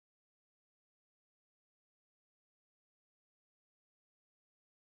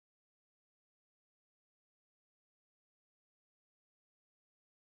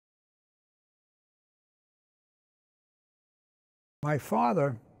My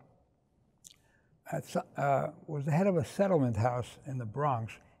father was the head of a settlement house in the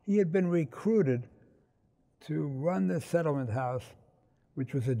Bronx. He had been recruited to run this settlement house,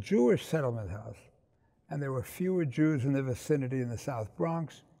 which was a Jewish settlement house. And there were fewer Jews in the vicinity in the South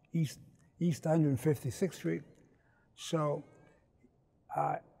Bronx, East 156th Street. So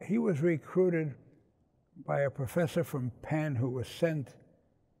he was recruited by a professor from Penn who was sent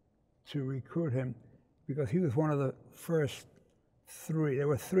to recruit him because he was one of the first three. There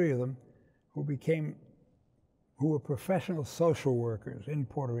were three of them who were professional social workers in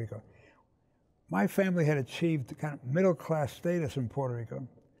Puerto Rico. My family had achieved kind of middle-class status in Puerto Rico,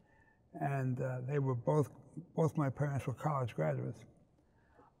 and they were both my parents were college graduates.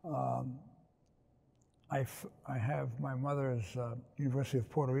 I have my mother's University of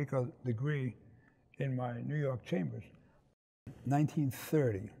Puerto Rico degree in my New York chambers.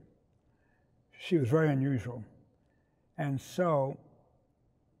 1930. She was very unusual. And so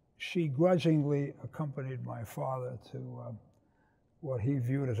she grudgingly accompanied my father to what he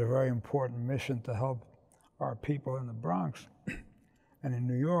viewed as a very important mission to help our people in the Bronx and in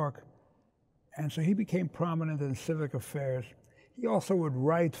New York. And so he became prominent in civic affairs. He also would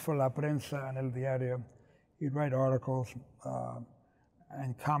write for La Prensa and El Diario. He'd write articles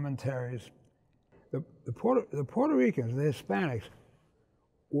and commentaries. The Puerto Ricans, the Hispanics,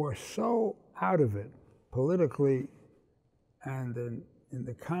 were so out of it politically and in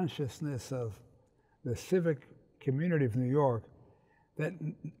the consciousness of the civic community of New York that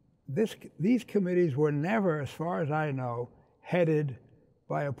these committees were never, as far as I know, headed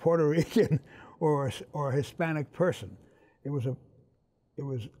by a Puerto Rican or a Hispanic person. It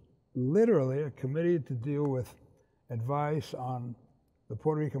was literally a committee to deal with advice on the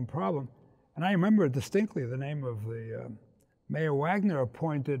Puerto Rican problem. And I remember distinctly the name of the Mayor Wagner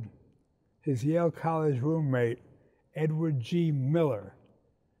appointed his Yale College roommate, Edward G. Miller,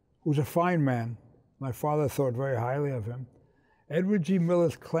 who's a fine man. My father thought very highly of him. Edward G.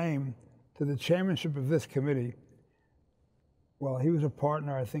 Miller's claim to the chairmanship of this committee, well, he was a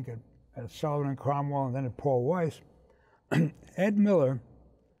partner, I think, at Sullivan and Cromwell and then at Paul Weiss. Ed Miller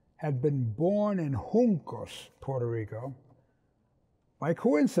had been born in Juncos, Puerto Rico, by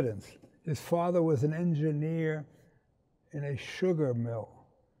coincidence. His father was an engineer in a sugar mill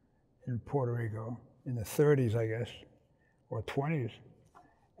in Puerto Rico in the 30s, I guess, or 20s.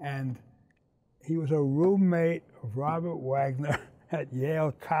 And he was a roommate of Robert Wagner at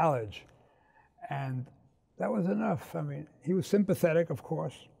Yale College. And that was enough. I mean, he was sympathetic, of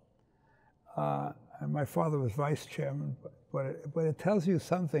course. And my father was vice chairman, but it tells you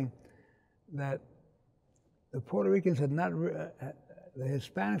something that the Puerto Ricans had not, the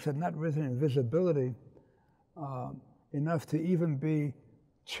Hispanics had not risen in visibility enough to even be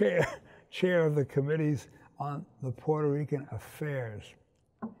chair of the committees on the Puerto Rican affairs.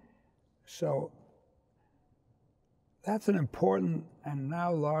 So that's an important and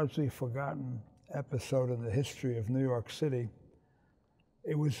now largely forgotten episode in the history of New York City.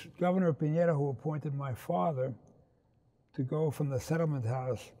 It was Governor Piñera who appointed my father to go from the settlement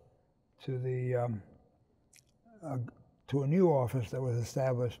house to to a new office that was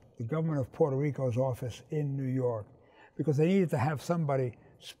established, the Government of Puerto Rico's office in New York, because they needed to have somebody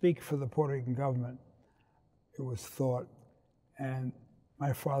speak for the Puerto Rican government, it was thought. And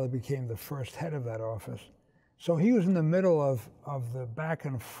my father became the first head of that office. So he was in the middle of the back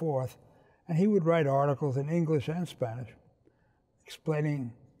and forth, and he would write articles in English and Spanish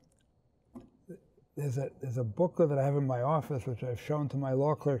explaining. There's a booklet that I have in my office, which I've shown to my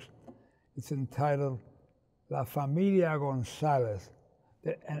law clerks. It's entitled La Familia González,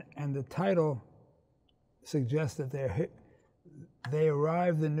 and the title suggests that they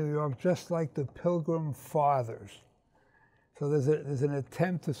arrived in New York just like the Pilgrim Fathers. So there's an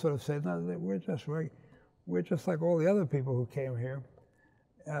attempt to sort of say, no, we're just like all the other people who came here.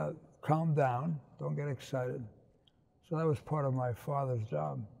 Calm down, don't get excited. So that was part of my father's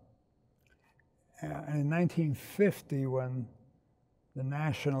job. And in 1950, when the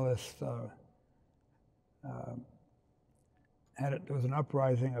nationalists there was an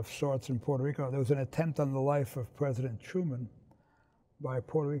uprising of sorts in Puerto Rico. There was an attempt on the life of President Truman by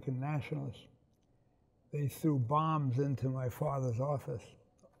Puerto Rican nationalists. They threw bombs into my father's office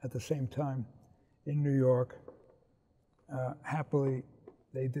at the same time in New York. Happily,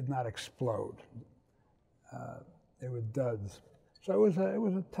 they did not explode. They were duds. So it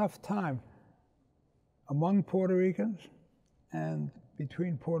was a tough time among Puerto Ricans and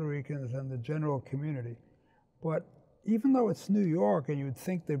between Puerto Ricans and the general community. But even though it's New York and you would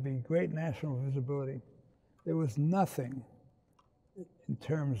think there'd be great national visibility, there was nothing in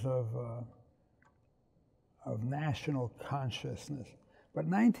terms of of national consciousness. But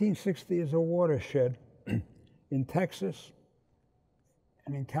 1960 is a watershed in Texas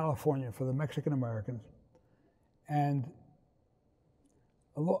and in California for the Mexican Americans. And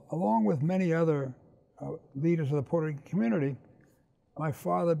along with many other leaders of the Puerto Rican community, my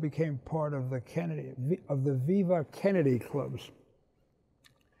father became part of the Viva Kennedy clubs.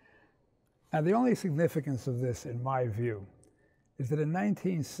 Now, the only significance of this, in my view, is that in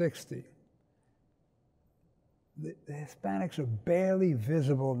 1960, the Hispanics are barely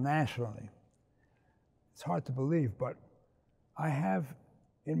visible nationally. It's hard to believe, but I have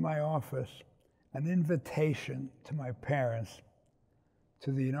in my office an invitation to my parents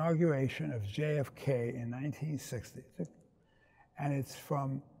to the inauguration of JFK in 1960. And it's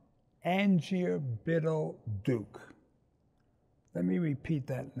from Angier Biddle Duke. Let me repeat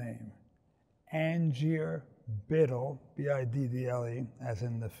that name. Angier Biddle, B-I-D-D-L-E, as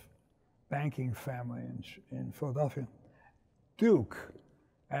in the banking family in Philadelphia. Duke,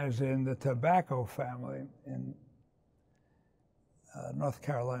 as in the tobacco family in North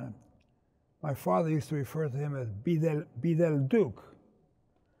Carolina. My father used to refer to him as Bidel Duke.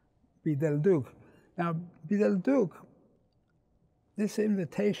 Bidel Duke. Now, Bidel Duke, this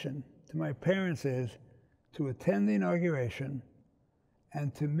invitation to my parents is to attend the inauguration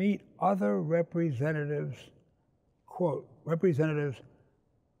and to meet other representatives, quote, representatives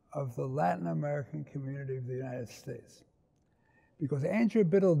of the Latin American community of the United States. Because Andrew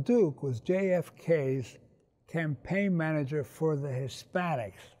Biddle Duke was JFK's campaign manager for the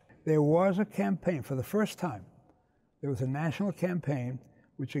Hispanics. There was a campaign, for the first time, there was a national campaign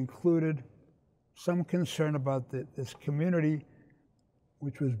which included some concern about this community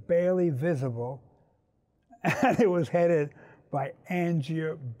which was barely visible, and it was headed by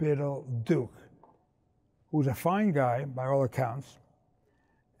Angier Biddle Duke, who was a fine guy, by all accounts,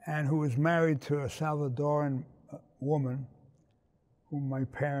 and who was married to a Salvadoran woman whom my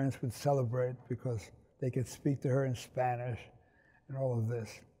parents would celebrate because they could speak to her in Spanish and all of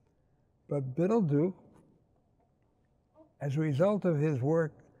this. But Biddle Duke, as a result of his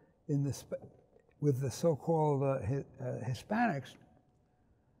work with the so-called Hispanics,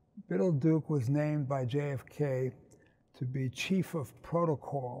 Biddle Duke was named by JFK to be Chief of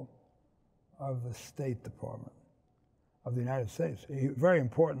Protocol of the State Department of the United States. A very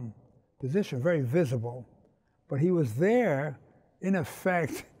important position, very visible, but he was there, in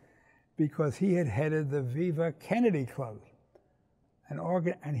effect, because he had headed the Viva Kennedy Club,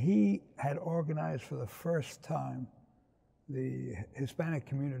 and he had organized for the first time the Hispanic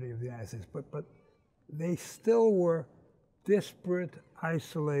community of the United States. But they still were disparate,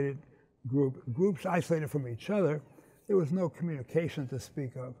 isolated groups isolated from each other. There was no communication to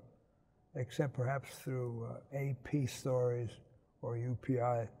speak of, except perhaps through AP stories or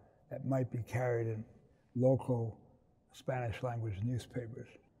UPI that might be carried in local Spanish language newspapers.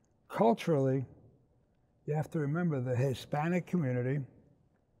 Culturally, you have to remember the Hispanic community,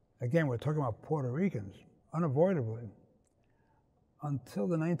 again, we're talking about Puerto Ricans, unavoidably, until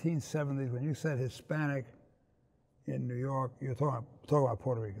the 1970s, when you said Hispanic in New York, you're talking about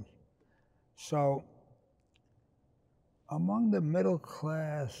Puerto Ricans. So among the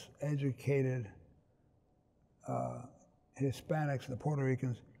middle-class, educated Hispanics, the Puerto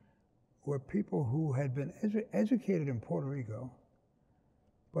Ricans, were people who had been educated in Puerto Rico,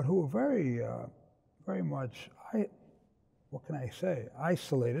 but who were very much, what can I say,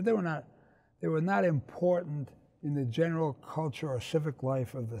 isolated. They were not important in the general culture or civic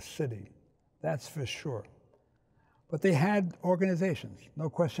life of the city, that's for sure. But they had organizations, no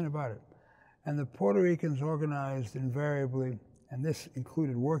question about it. And the Puerto Ricans organized invariably, and this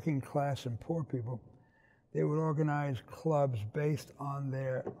included working class and poor people, they would organize clubs based on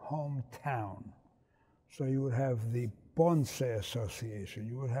their hometown. So you would have the Ponce Association,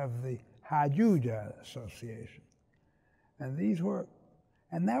 you would have the Jayuya Association. And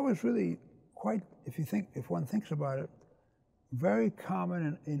that was really quite, if one thinks about it, very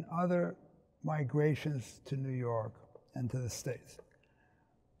common in other migrations to New York and to the States.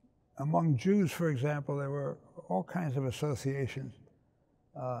 Among Jews, for example, there were all kinds of associations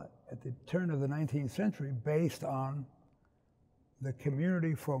at the turn of the 19th century based on the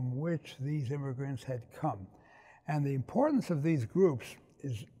community from which these immigrants had come. And the importance of these groups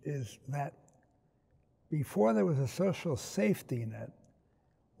is that before there was a social safety net,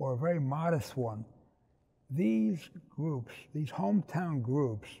 or a very modest one, these groups, these hometown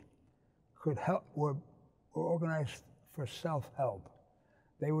groups, were organized for self-help.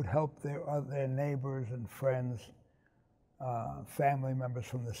 They would help their neighbors and friends, family members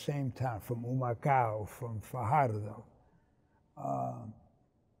from the same town, from Humacao, from Fajardo.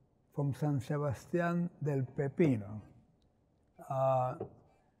 from San Sebastián del Pepino.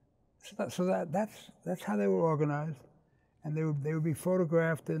 That's how they were organized. And they would be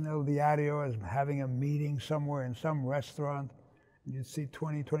photographed in El Diario as having a meeting somewhere in some restaurant. And you'd see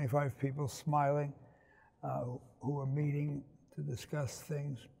 20, 25 people smiling who were meeting to discuss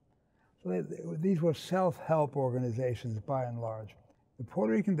things. So these were self-help organizations by and large. The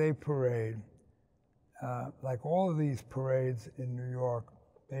Puerto Rican Day Parade, like all of these parades in New York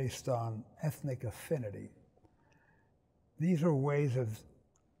based on ethnic affinity, these are ways of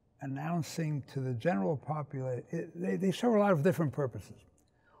announcing to the general population. They serve a lot of different purposes.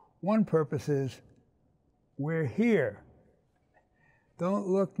 One purpose is, we're here. Don't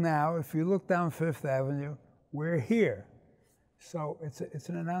look now. If you look down Fifth Avenue, we're here. So it's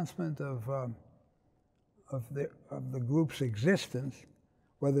an announcement of the group's existence,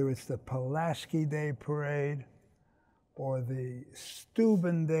 whether it's the Pulaski Day Parade or the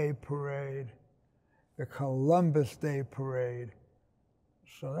Steuben Day Parade, the Columbus Day Parade.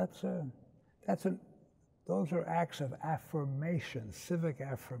 So those are acts of affirmation, civic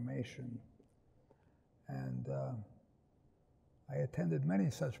affirmation. And I attended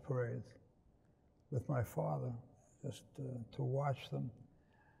many such parades with my father, just to watch them.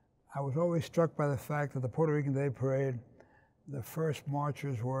 I was always struck by the fact that the Puerto Rican Day Parade, the first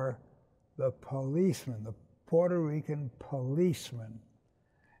marchers were the policemen, the Puerto Rican policemen,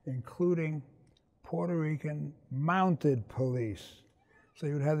 including Puerto Rican mounted police. So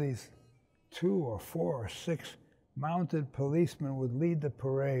you'd have these 2 or 4 or 6 mounted policemen would lead the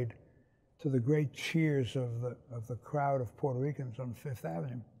parade to the great cheers of the crowd of Puerto Ricans on Fifth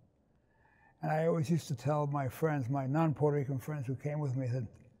Avenue. And I always used to tell my friends, my non-Puerto Rican friends who came with me, that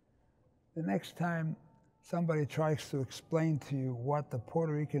the next time somebody tries to explain to you what the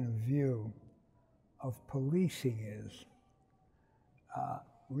Puerto Rican view of policing is,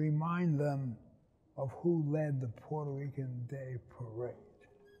 remind them of who led the Puerto Rican Day Parade.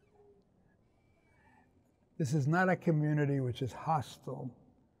 This is not a community which is hostile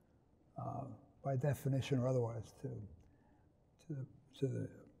by definition or otherwise to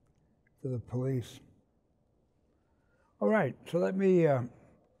the police. All right, so let me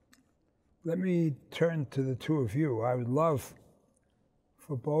turn to the two of you. I would love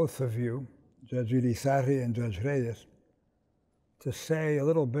for both of you, Judge Irizarry and Judge Reyes, to say a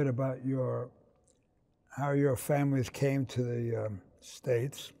little bit about how your families came to the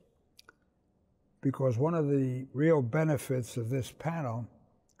States, because one of the real benefits of this panel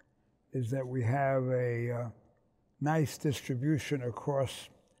is that we have a nice distribution across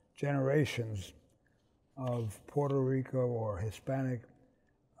generations of Puerto Rico or Hispanic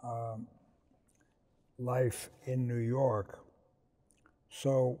life in New York.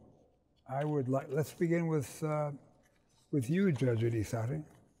 So I would like, let's begin with you, Judge Irizarry.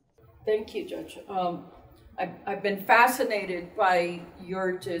 Thank you, Judge. I've been fascinated by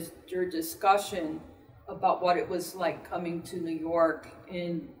your discussion about what it was like coming to New York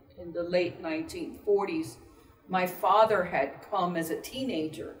in the late 1940s. My father had come as a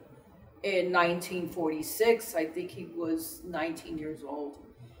teenager in 1946. I think he was 19 years old,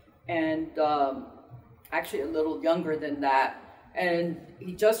 and actually a little younger than that. And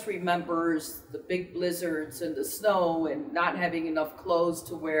he just remembers the big blizzards and the snow and not having enough clothes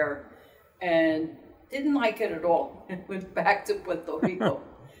to wear, and didn't like it at all. And went back to Puerto Rico.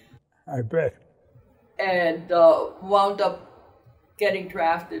 I bet. And wound up getting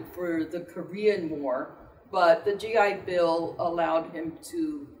drafted for the Korean War, but the GI Bill allowed him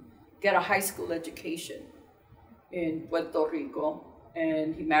to get a high school education in Puerto Rico,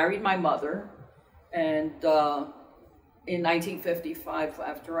 and he married my mother, and in 1955,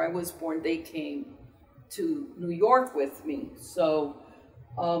 after I was born, they came to New York with me. So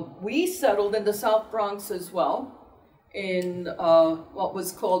we settled in the South Bronx as well, in what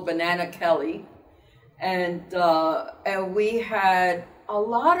was called Banana Kelly. And we had a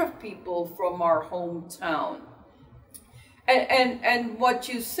lot of people from our hometown. And what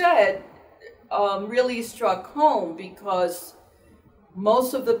you said really struck home, because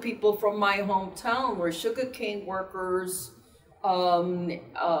most of the people from my hometown were sugarcane workers. They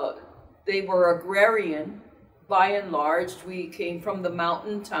were agrarian, by and large. We came from the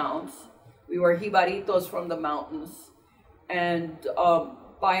mountain towns. We were jibaritos from the mountains. And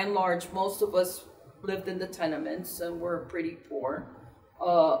by and large, most of us lived in the tenements and were pretty poor.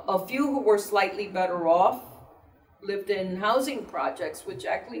 A few who were slightly better off lived in housing projects, which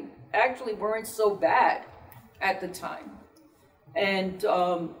actually weren't so bad at the time. And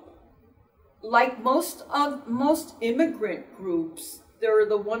like most immigrant groups, there are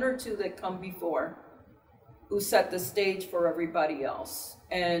the one or two that come before who set the stage for everybody else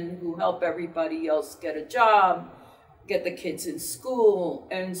and who help everybody else get a job, get the kids in school,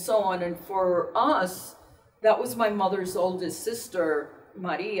 and so on. And for us, that was my mother's oldest sister,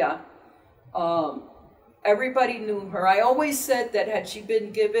 Maria. Everybody knew her. I always said that had she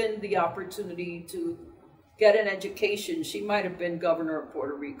been given the opportunity to get an education, she might have been governor of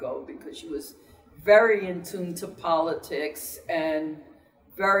Puerto Rico, because she was very in tune to politics and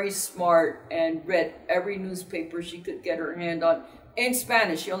very smart and read every newspaper she could get her hand on in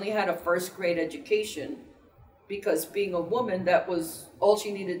Spanish. She only had a first grade education because, being a woman, that was all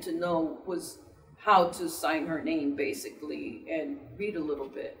she needed to know, was how to sign her name basically and read a little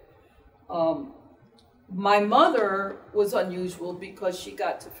bit. My mother was unusual because she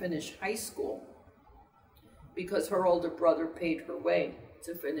got to finish high school because her older brother paid her way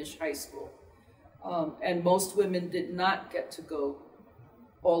to finish high school. And most women did not get to go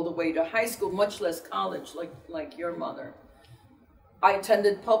all the way to high school, much less college, like your mother. I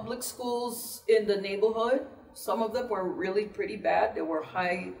attended public schools in the neighborhood. Some of them were really pretty bad. There were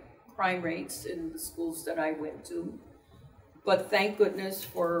high crime rates in the schools that I went to. But thank goodness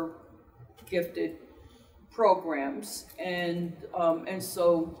for gifted programs. And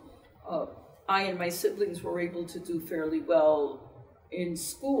so I and my siblings were able to do fairly well in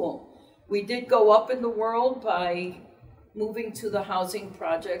school. We did go up in the world by moving to the housing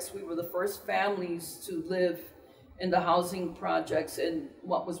projects. We were the first families to live in the housing projects in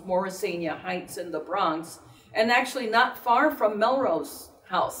what was Morrisania Heights in the Bronx, and actually not far from Melrose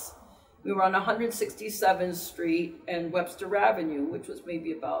House. We were on 167th Street and Webster Avenue, which was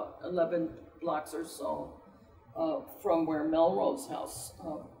maybe about 11 blocks or so from where Melrose House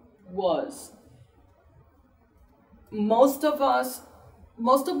was. Most of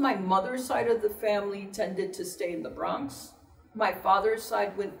my mother's side of the family tended to stay in the Bronx. My father's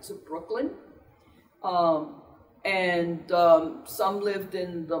side went to Brooklyn. Some lived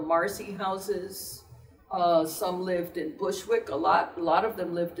in the Marcy houses. Some lived in Bushwick. A lot of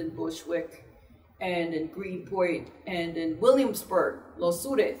them lived in Bushwick and in Greenpoint and in Williamsburg, Los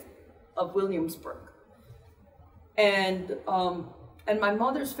Sures of Williamsburg. And my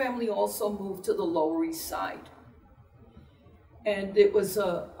mother's family also moved to the Lower East Side. And it was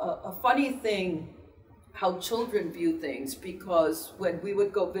a funny thing how children view things, because when we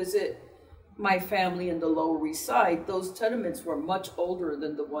would go visit my family in the Lower East Side, those tenements were much older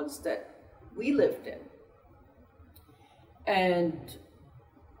than the ones that we lived in. And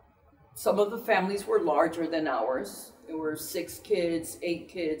some of the families were larger than ours. There were 6 kids, 8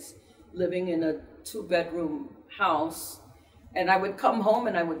 kids living in a 2-bedroom house. And I would come home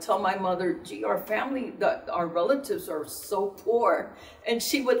and I would tell my mother, gee, our family, our relatives are so poor. And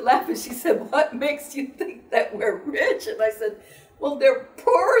she would laugh and she said, what makes you think that we're rich? And I said, well, they're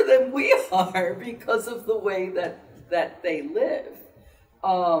poorer than we are because of the way that they live.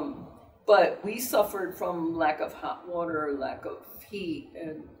 But we suffered from lack of hot water, lack of heat,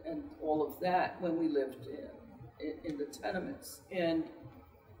 and all of that when we lived in the tenements. And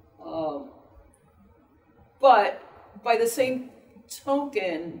but by the same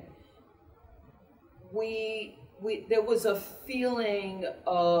token, there was a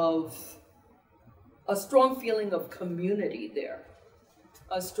strong feeling of community there,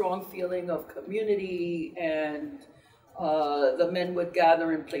 a strong feeling of community, and the men would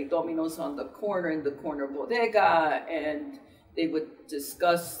gather and play dominoes on the corner in the corner bodega, and they would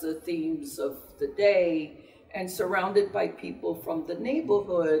discuss the themes of the day, and surrounded by people from the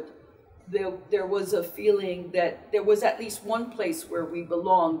neighborhood, there was a feeling that there was at least one place where we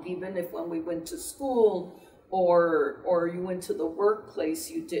belonged, even if when we went to school or you went to the workplace,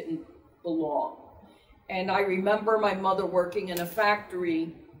 you didn't belong. And I remember my mother working in a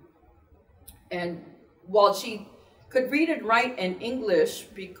factory, and while she could read and write in English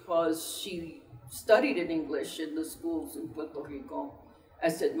because she studied in English in the schools in Puerto Rico,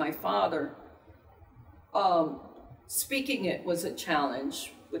 as did my father, speaking it was a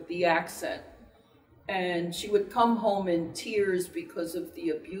challenge with the accent. And she would come home in tears because of the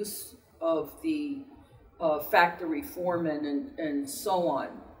abuse of the factory foreman and so on.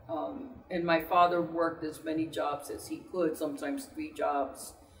 And my father worked as many jobs as he could, sometimes 3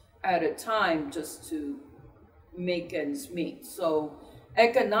 jobs at a time, just to make ends meet. So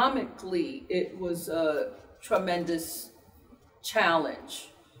economically, it was a tremendous challenge.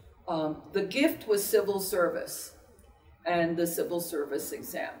 The gift was civil service and the civil service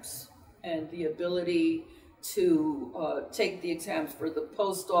exams, and the ability to take the exams for the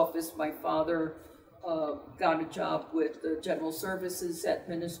post office. My father got a job with the General Services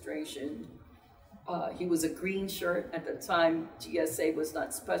Administration. He was a green shirt. At the time, GSA was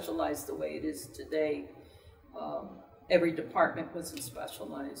not specialized the way it is today. Every department wasn't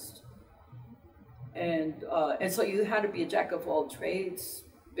specialized. And so you had to be a jack of all trades,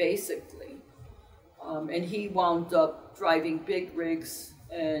 basically. And he wound up driving big rigs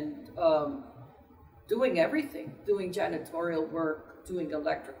and doing everything, doing janitorial work, doing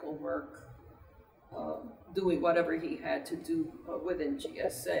electrical work, doing whatever he had to do within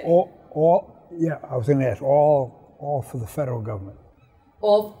GSA. Yeah, I was going to ask, all for the federal government.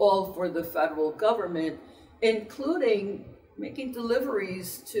 All for the federal government, including making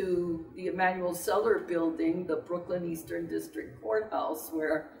deliveries to the Emanuel Seller building, the Brooklyn Eastern District Courthouse,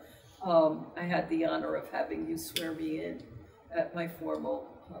 where I had the honor of having you swear me in at my formal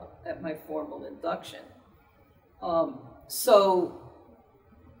induction. So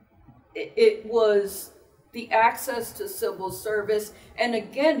it was the access to civil service, and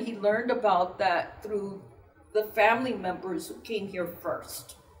again, he learned about that through the family members who came here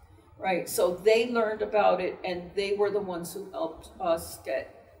first, right? So they learned about it, and they were the ones who helped us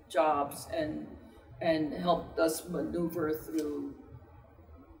get jobs and helped us maneuver through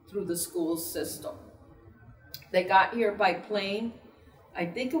the school system. They got here by plane. I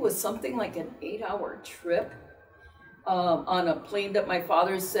think it was something like an 8-hour trip on a plane that my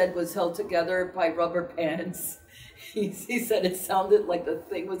father said was held together by rubber bands. He said it sounded like the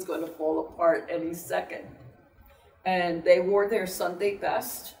thing was going to fall apart any second. And they wore their Sunday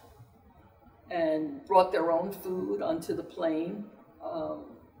best and brought their own food onto the plane,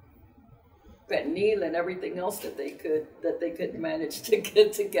 fentanyl and everything else that they could manage to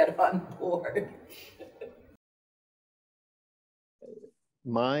get on board.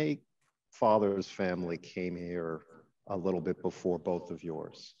 My father's family came here a little bit before both of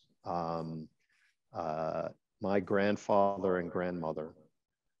yours. My grandfather and grandmother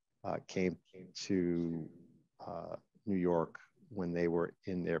came to New York when they were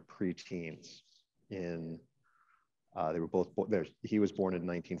in their preteens. They were both there. He was born in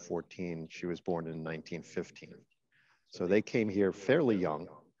 1914. She was born in 1915. So they came here fairly young.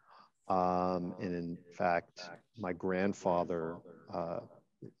 And in fact, my grandfather,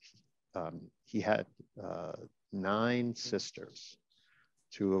 he had 9 sisters,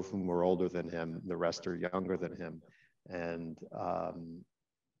 2 of whom were older than him. The rest are younger than him. And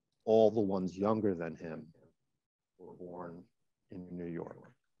all the ones younger than him were born in New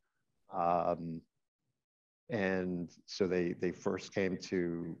York. And so they first came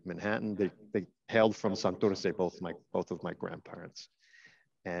to Manhattan. They hailed from Santurce, both of my grandparents.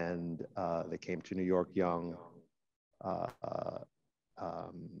 And they came to New York young,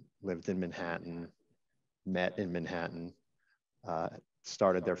 lived in Manhattan, met in Manhattan,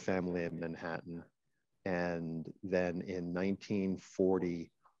 started their family in Manhattan. And then in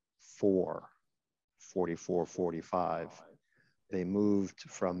 1944, 45, they moved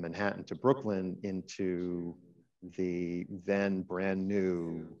from Manhattan to Brooklyn into the then brand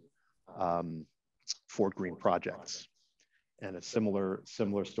new Fort Greene projects. And a similar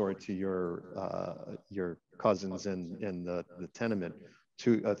story to your cousins in the tenement,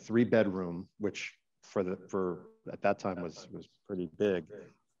 to a 3-bedroom, which for at that time was pretty big,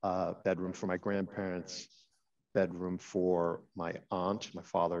 bedroom for my grandparents, bedroom for my aunt, my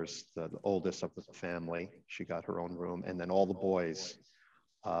father's the oldest of the family. She got her own room, and then all the boys,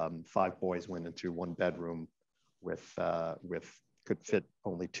 5 boys, went into 1 bedroom with could fit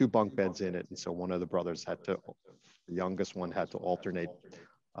only 2 bunk beds in it, and so one of the brothers the youngest one had to alternate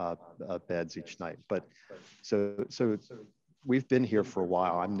beds each night. But so we've been here for a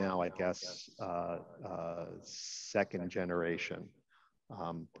while. I'm now, I guess, 2nd generation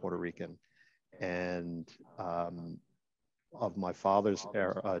Puerto Rican. And of my father's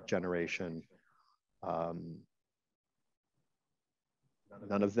generation, none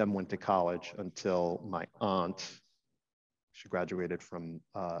of them went to college until my aunt. She graduated from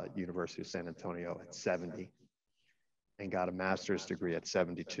University of San Antonio at 70 and got a master's degree at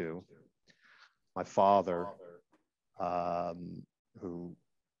 72. My father, who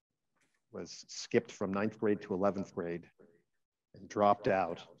was skipped from 9th grade to 11th grade and dropped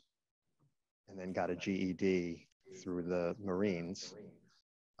out, and then got a GED through the Marines,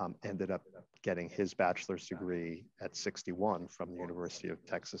 ended up getting his bachelor's degree at 61 from the University of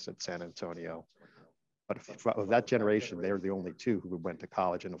Texas at San Antonio. But of that generation, they were the only 2 who went to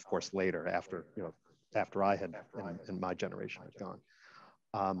college, and of course later, after I had and my generation had gone.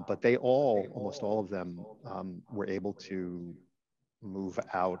 But they almost all of them, were able to move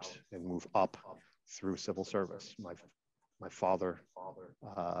out and move up through civil service. My father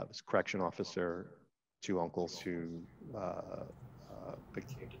was a correction officer, 2 uncles who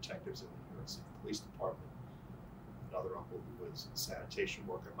became detectives in the New York City Police Department. Another uncle who was a sanitation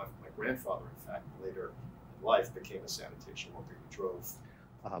worker. My grandfather, in fact, later life became a sanitation worker. You drove.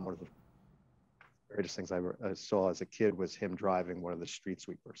 One of the greatest things I saw as a kid was him driving one of the street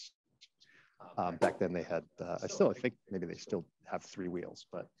sweepers. Back then they had, I think maybe they still have 3 wheels,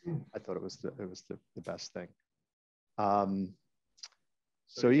 but I thought it was the best thing.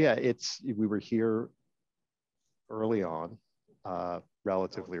 So yeah, we were here early on,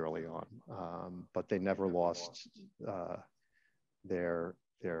 relatively early on, but they never lost their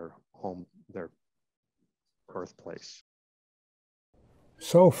home, their birthplace.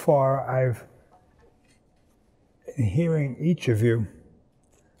 So far, in hearing each of you,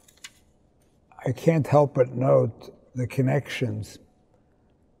 I can't help but note the connections,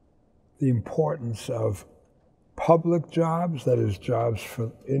 the importance of public jobs, that is jobs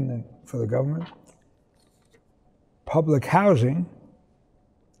for the government, public housing,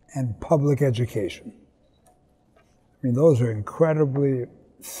 and public education. I mean, those are incredibly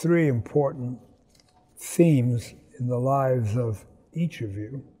 3 important themes in the lives of each of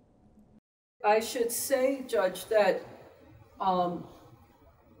you. I should say, Judge, that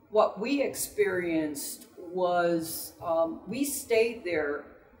what we experienced was we stayed there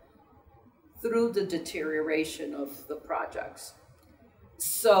through the deterioration of the projects.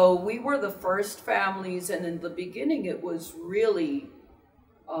 So we were the first families, and in the beginning it was really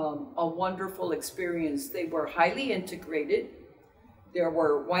a wonderful experience. They were highly integrated. There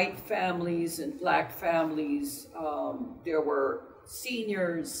were white families and black families. There were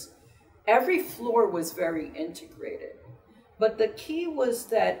seniors. Every floor was very integrated. But the key was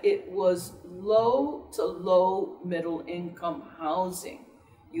that it was low to low middle income housing.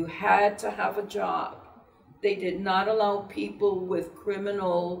 You had to have a job. They did not allow people with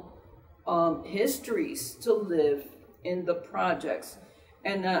criminal histories to live in the projects.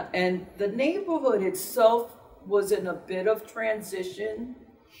 And the neighborhood itself was in a bit of transition,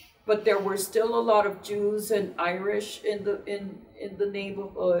 but there were still a lot of Jews and Irish in the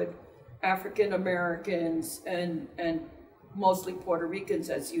neighborhood, African Americans, and mostly Puerto Ricans,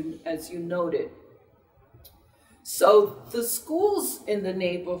 as you noted. So the schools in the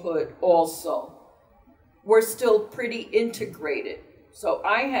neighborhood also were still pretty integrated. So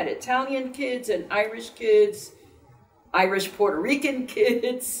I had Italian kids and Irish kids, Irish Puerto Rican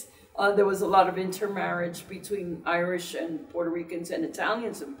kids. There was a lot of intermarriage between Irish and Puerto Ricans and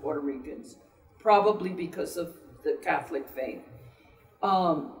Italians and Puerto Ricans, probably because of the Catholic faith.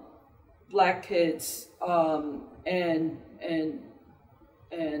 Black kids, and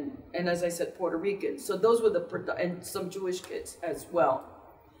as I said, Puerto Ricans. So those were and some Jewish kids as well.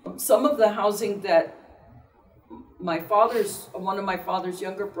 Some of the housing that one of my father's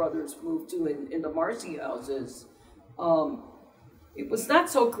younger brothers moved to in the Marcy houses, it was not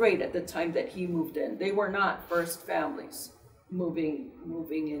so great at the time that he moved in. They were not first families moving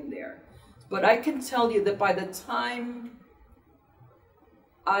in there. But I can tell you that by the time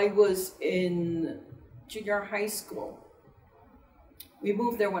I was in junior high school, we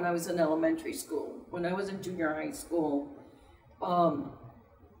moved there when I was in elementary school. When I was in junior high school,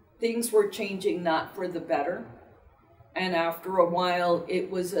 things were changing not for the better. And after a while,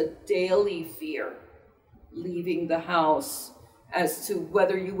 it was a daily fear leaving the house as to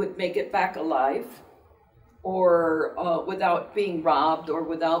whether you would make it back alive, or without being robbed, or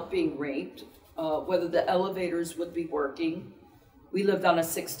without being raped, whether the elevators would be working. We lived on a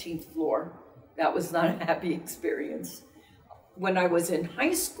 16th floor. That was not a happy experience. When I was in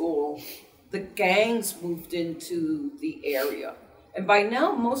high school, the gangs moved into the area. And by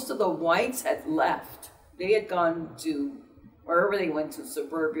now, most of the whites had left. They had gone to wherever they went to,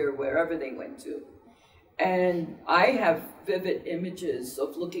 suburbia, or wherever they went to. And I have vivid images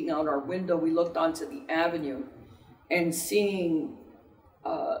of looking out our window. We looked onto the avenue and seeing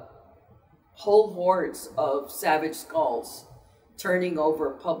whole hordes of Savage Skulls turning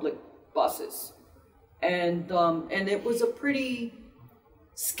over public buses. And it was a pretty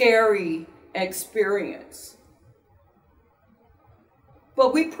scary experience.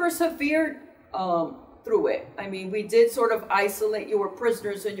 But we persevered through it. I mean, we did sort of isolate. You were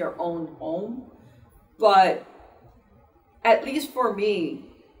prisoners in your own home. But at least for me,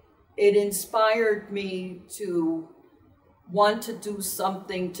 it inspired me to want to do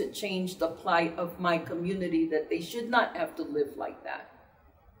something to change the plight of my community, that they should not have to live like that.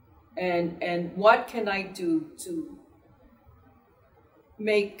 And what can I do to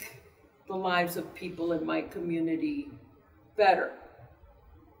make the lives of people in my community better?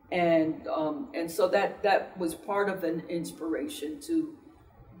 And so that was part of an inspiration to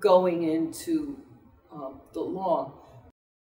going into the law.